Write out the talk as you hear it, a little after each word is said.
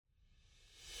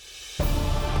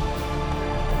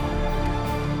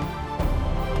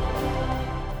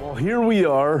Here we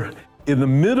are in the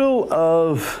middle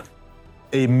of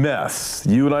a mess.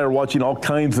 You and I are watching all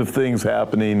kinds of things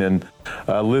happening, and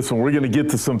listen, we're going to get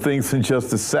to some things in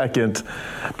just a second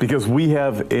because we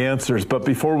have answers. But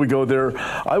before we go there,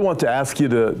 I want to ask you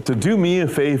to do me a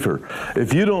favor.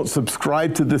 If you don't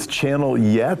subscribe to this channel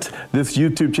yet, this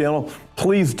YouTube channel,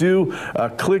 please do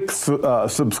click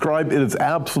subscribe. It is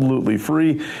absolutely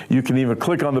free. You can even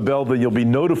click on the bell that you'll be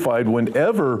notified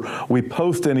whenever we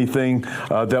post anything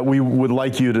that we would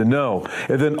like you to know.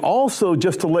 And then also,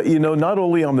 just to let you know, not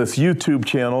only on this YouTube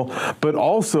channel, but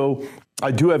also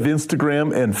I do have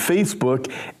Instagram and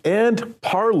Facebook and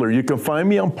Parler. You can find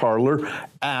me on Parler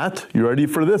at, you ready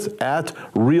for this? At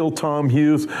Real Tom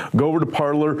Hughes. Go over to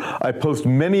Parler. I post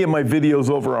many of my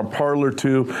videos over on Parler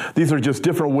too. These are just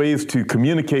different ways to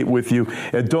communicate with you.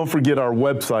 And don't forget our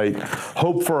website,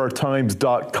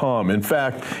 hopeforourtimes.com. In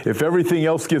fact, if everything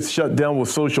else gets shut down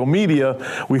with social media,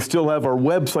 we still have our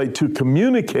website to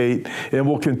communicate, and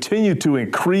we'll continue to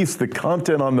increase the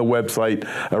content on the website.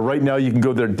 Right now, you can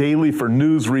go there daily for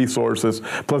news resources,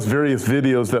 plus various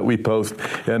videos that we post.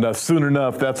 And soon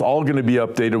enough, that's all going to be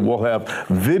updated. We'll have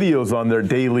videos on there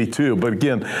daily too. But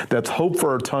again, that's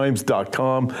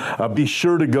hopeforourtimes.com. Be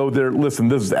sure to go there. Listen,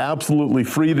 this is absolutely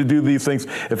free to do these things.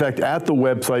 In fact, at the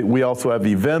website, we also have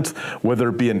events, whether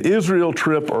it be an Israel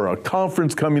trip or a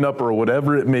conference coming up or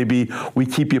whatever it may be. We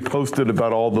keep you posted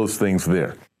about all those things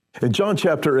there. In John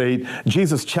chapter 8,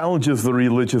 Jesus challenges the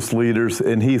religious leaders,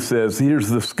 and he says, here's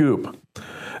the scoop.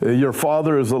 Your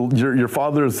father is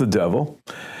the devil.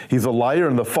 He's a liar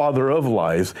and the father of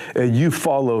lies, and you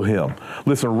follow him.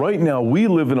 Listen, right now, we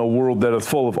live in a world that is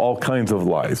full of all kinds of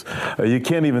lies. You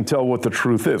can't even tell what the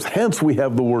truth is. Hence, we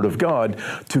have the Word of God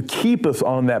to keep us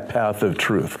on that path of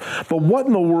truth. But what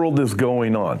in the world is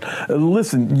going on?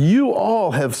 Listen, you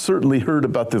all have certainly heard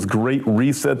about this great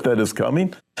reset that is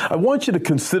coming. I want you to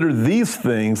consider these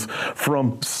things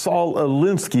from Saul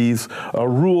Alinsky's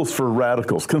Rules for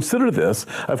Radicals. Consider this.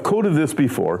 I've quoted this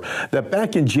before, that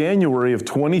back in January of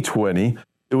 2020,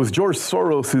 it was George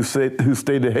Soros who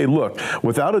stated, hey, look,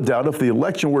 without a doubt, if the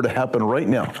election were to happen right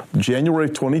now, January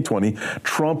 2020,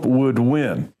 Trump would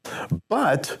win.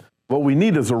 But what we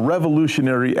need is a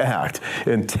revolutionary act.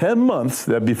 In 10 months,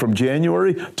 that'd be from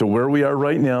January to where we are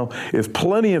right now, is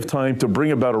plenty of time to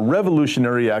bring about a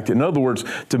revolutionary act. In other words,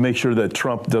 to make sure that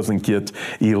Trump doesn't get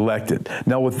elected.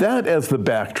 Now, with that as the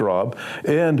backdrop,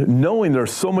 and knowing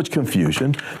there's so much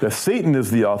confusion, that Satan is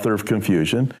the author of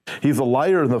confusion, he's a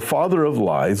liar and the father of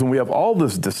lies, and we have all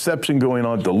this deception going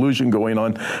on, delusion going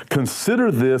on,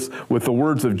 consider this with the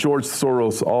words of George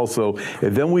Soros also,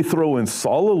 and then we throw in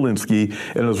Saul Alinsky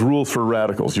and his Rules for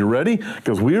Radicals. You ready?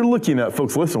 Because we're looking at,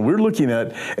 folks, listen, we're looking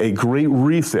at a great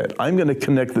reset. I'm going to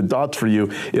connect the dots for you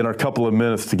in our couple of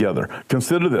minutes together.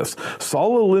 Consider this.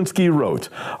 Saul Alinsky wrote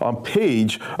on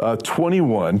page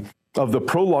 21 of the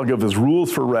prologue of his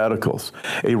Rules for Radicals,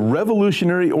 a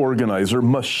revolutionary organizer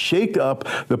must shake up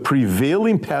the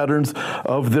prevailing patterns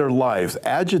of their lives,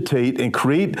 agitate and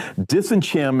create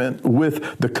disenchantment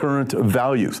with the current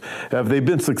values. Have they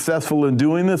been successful in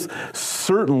doing this?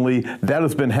 Certainly that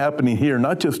has been happening here,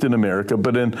 not just in America,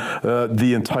 but in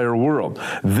the entire world.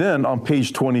 Then on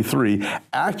page 23,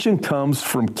 action comes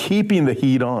from keeping the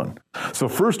heat on. So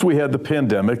first we had the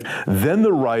pandemic, then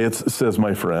the riots, says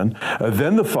my friend,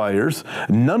 then the fires,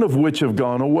 none of which have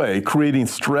gone away, creating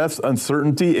stress,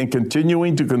 uncertainty, and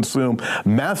continuing to consume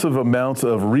massive amounts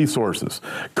of resources.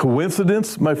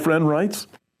 Coincidence, my friend writes?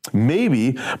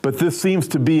 Maybe, but this seems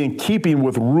to be in keeping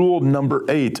with rule number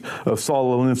 8 of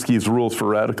Saul Alinsky's Rules for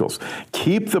Radicals.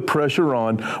 Keep the pressure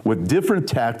on with different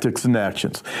tactics and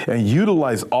actions, and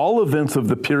utilize all events of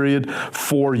the period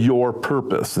for your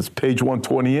purpose. It's page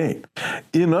 128.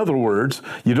 In other words,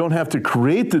 you don't have to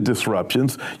create the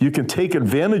disruptions. You can take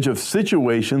advantage of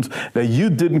situations that you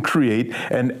didn't create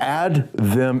and add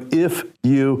them if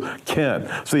you can.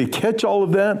 So you catch all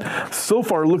of that? So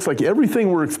far, it looks like everything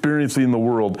we're experiencing in the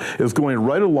world is going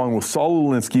right along with Saul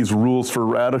Alinsky's Rules for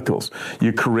Radicals.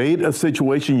 You create a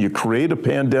situation, you create a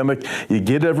pandemic, you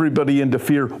get everybody into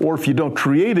fear, or if you don't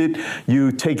create it,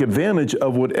 you take advantage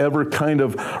of whatever kind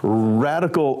of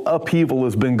radical upheaval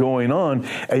has been going on,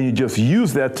 and you just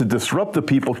use that to disrupt the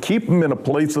people, keep them in a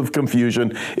place of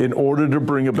confusion in order to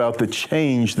bring about the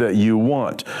change that you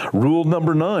want. Rule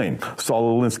number 9,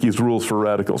 Saul Alinsky's Rules for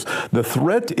Radicals. The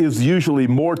threat is usually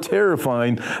more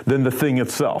terrifying than the thing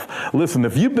itself. Listen,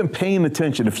 if you you've been paying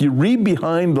attention, if you read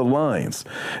behind the lines,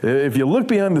 if you look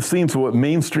behind the scenes of what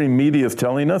mainstream media is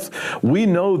telling us, we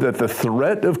know that the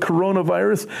threat of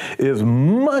coronavirus is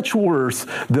much worse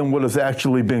than what has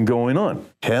actually been going on.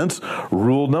 Hence,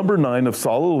 rule number 9 of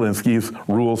Saul Alinsky's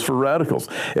Rules for Radicals.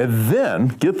 And then,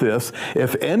 get this,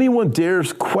 if anyone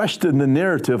dares question the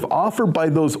narrative offered by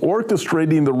those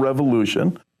orchestrating the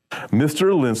revolution,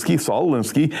 Mr. Alinsky, Saul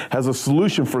Alinsky, has a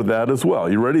solution for that as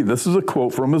well. You ready? This is a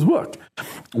quote from his book.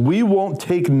 We won't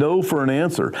take no for an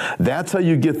answer. That's how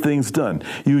you get things done.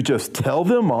 You just tell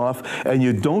them off and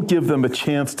you don't give them a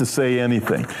chance to say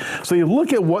anything. So you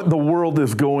look at what the world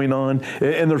is going on,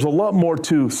 and there's a lot more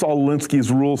to Saul Alinsky's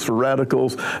Rules for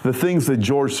Radicals, the things that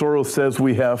George Soros says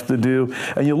we have to do,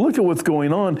 and you look at what's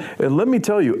going on, and let me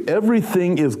tell you,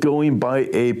 everything is going by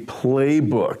a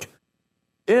playbook.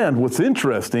 And what's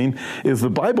interesting is the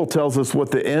Bible tells us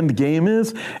what the end game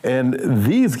is, and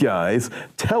these guys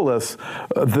tell us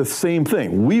the same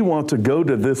thing. We want to go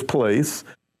to this place,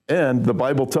 and the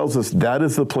Bible tells us that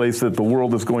is the place that the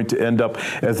world is going to end up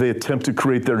as they attempt to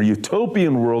create their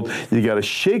utopian world. You got to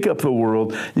shake up the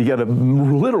world. You got to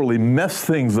literally mess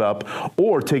things up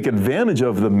or take advantage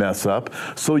of the mess up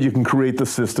so you can create the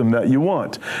system that you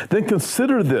want. Then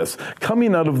consider this,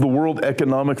 coming out of the World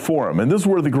Economic Forum, and this is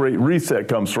where the Great Reset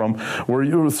comes from, where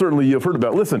you've heard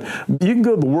about. Listen, you can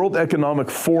go to the World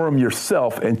Economic Forum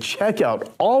yourself and check out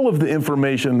all of the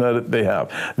information that they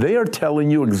have. They are telling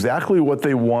you exactly what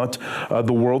they want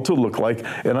the world to look like.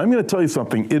 And I'm going to tell you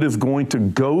something. It is going to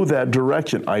go that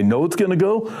direction. I know it's going to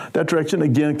go that direction,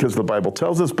 again, because the Bible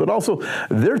tells us, but also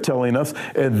they're telling us,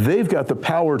 and they've got the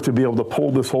power to be able to pull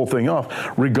this whole thing off,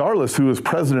 regardless who is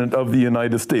president of the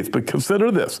United States. But consider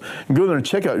this. You can go there and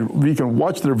check out. You can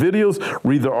watch their videos,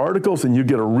 read their articles, and you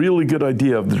get a really good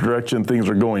idea of the direction things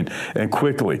are going, and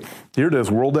quickly. Here it is,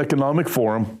 World Economic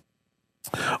Forum.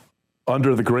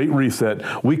 Under the Great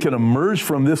Reset, we can emerge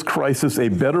from this crisis a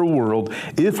better world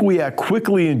if we act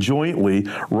quickly and jointly,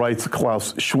 writes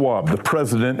Klaus Schwab, the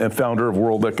president and founder of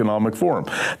World Economic Forum.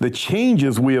 The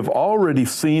changes we have already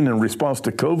seen in response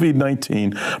to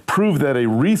COVID-19 prove that a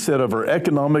reset of our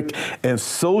economic and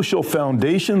social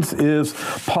foundations is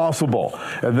possible.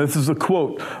 And this is a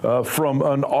quote from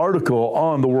an article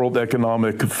on the World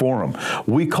Economic Forum.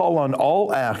 We call on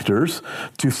all actors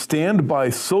to stand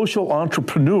by social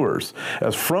entrepreneurs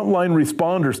as frontline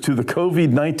responders to the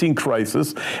COVID-19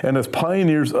 crisis and as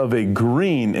pioneers of a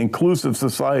green, inclusive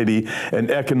society and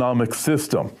economic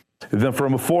system. And then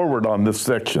from a forward on this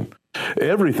section.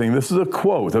 Everything, this is a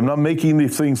quote, I'm not making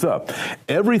these things up.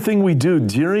 Everything we do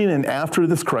during and after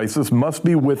this crisis must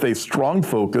be with a strong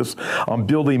focus on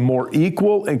building more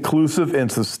equal, inclusive,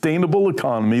 and sustainable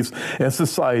economies and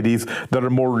societies that are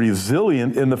more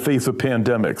resilient in the face of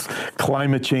pandemics,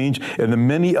 climate change, and the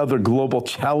many other global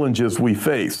challenges we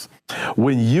face.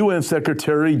 When UN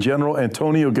Secretary General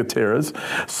Antonio Guterres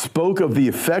spoke of the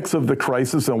effects of the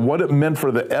crisis and what it meant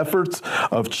for the efforts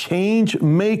of change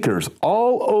makers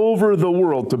all over the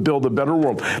world to build a better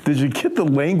world. Did you get the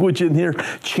language in here?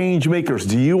 Change makers.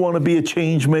 Do you want to be a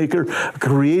change maker?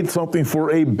 Create something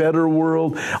for a better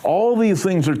world? All these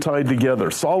things are tied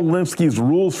together. Saul Alinsky's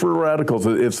Rules for Radicals,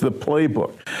 it's the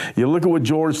playbook. You look at what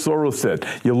George Soros said.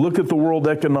 You look at the World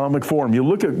Economic Forum. You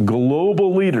look at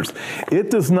global leaders. It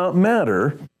does not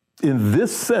matter in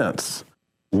this sense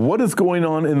what is going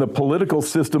on in the political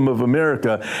system of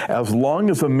America as long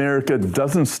as America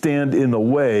doesn't stand in the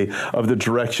way of the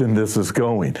direction this is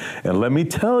going. And let me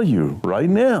tell you right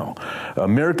now,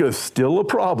 America is still a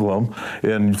problem,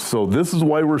 and so this is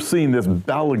why we're seeing this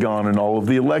balagan and all of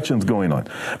the elections going on.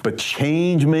 But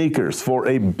change makers for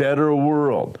a better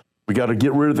world. We got to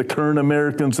get rid of the current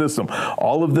American system.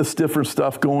 All of this different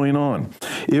stuff going on.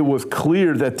 It was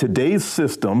clear that today's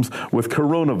systems with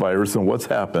coronavirus and what's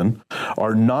happened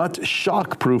are not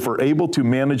shockproof or able to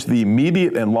manage the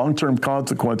immediate and long-term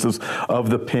consequences of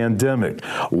the pandemic.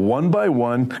 One by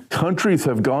one, countries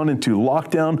have gone into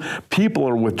lockdown. People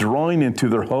are withdrawing into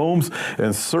their homes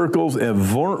and circles, and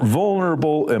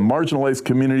vulnerable and marginalized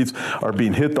communities are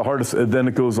being hit the hardest, and then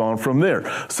it goes on from there.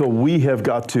 So we have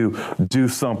got to do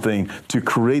something to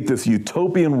create this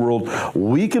utopian world.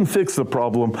 We can fix the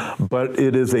problem, but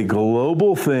it is a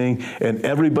global thing, and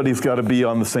everybody's got to be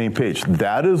on the same page.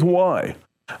 That is why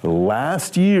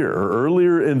last year, or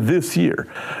earlier in this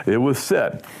year, it was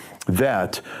said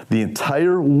that the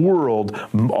entire world,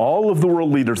 all of the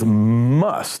world leaders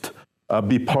must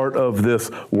be part of this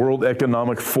World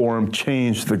Economic Forum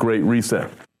change, the Great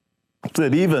Reset.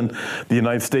 That even the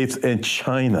United States and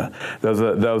China, that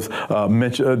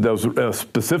was a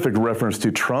specific reference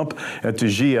to Trump and to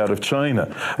Xi out of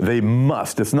China. They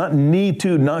must. It's not need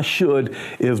to, not should,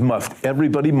 is must.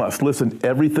 Everybody must. Listen,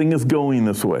 everything is going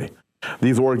this way.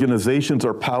 These organizations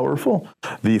are powerful.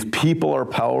 These people are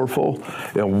powerful.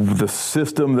 And the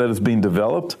system that is being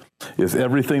developed is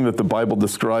everything that the Bible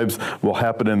describes will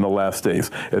happen in the last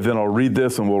days. And then I'll read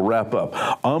this and we'll wrap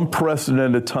up.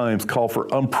 Unprecedented times call for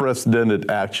unprecedented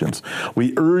actions.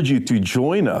 We urge you to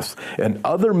join us and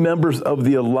other members of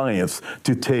the alliance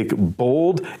to take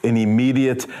bold and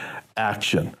immediate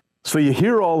action. So you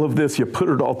hear all of this, you put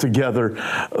it all together.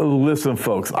 Listen,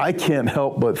 folks, I can't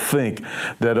help but think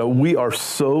that we are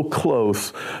so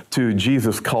close to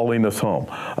Jesus calling us home.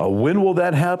 When will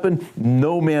that happen?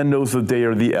 No man knows the day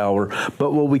or the hour.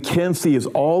 But what we can see is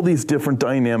all these different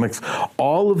dynamics,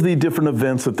 all of the different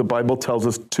events that the Bible tells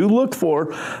us to look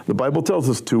for. The Bible tells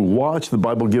us to watch. The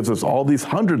Bible gives us all these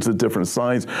hundreds of different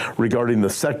signs regarding the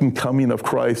second coming of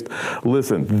Christ.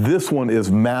 Listen, this one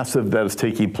is massive that is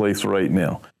taking place right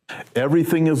now.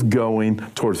 Everything is going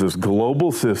towards this global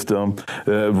system.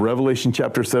 Revelation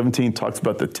chapter 17 talks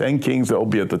about the 10 kings that will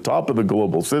be at the top of the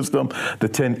global system, the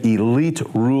 10 elite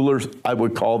rulers, I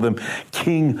would call them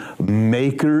king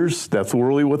makers. That's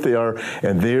really what they are.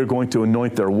 And they are going to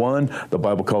anoint their one, the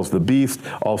Bible calls the beast,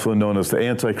 also known as the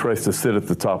Antichrist, to sit at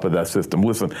the top of that system.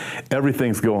 Listen,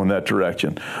 everything's going that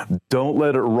direction. Don't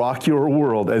let it rock your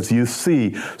world as you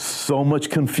see so much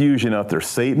confusion out there.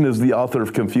 Satan is the author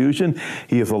of confusion.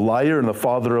 He is a liar and the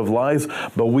father of lies,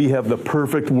 but we have the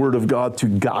perfect word of God to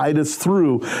guide us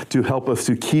through, to help us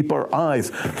to keep our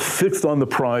eyes fixed on the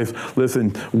prize.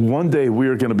 Listen, one day we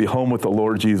are going to be home with the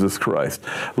Lord Jesus Christ.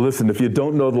 Listen, if you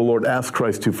don't know the Lord, ask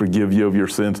Christ to forgive you of your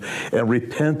sins and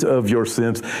repent of your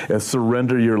sins and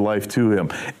surrender your life to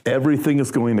him. Everything is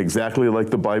going exactly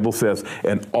like the Bible says,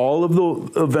 and all of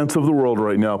the events of the world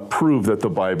right now prove that the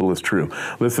Bible is true.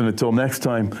 Listen, until next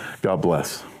time, God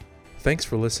bless. Thanks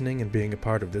for listening and being a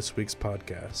part of this week's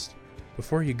podcast.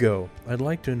 Before you go, I'd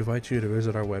like to invite you to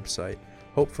visit our website,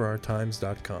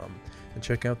 hopeforourtimes.com, and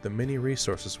check out the many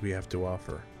resources we have to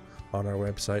offer. On our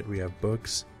website, we have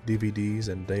books, DVDs,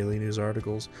 and daily news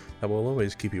articles that will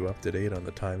always keep you up to date on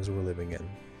the times we're living in.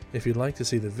 If you'd like to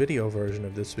see the video version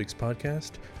of this week's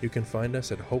podcast, you can find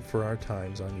us at Hope for Our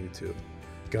Times on YouTube.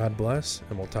 God bless,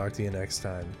 and we'll talk to you next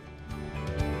time.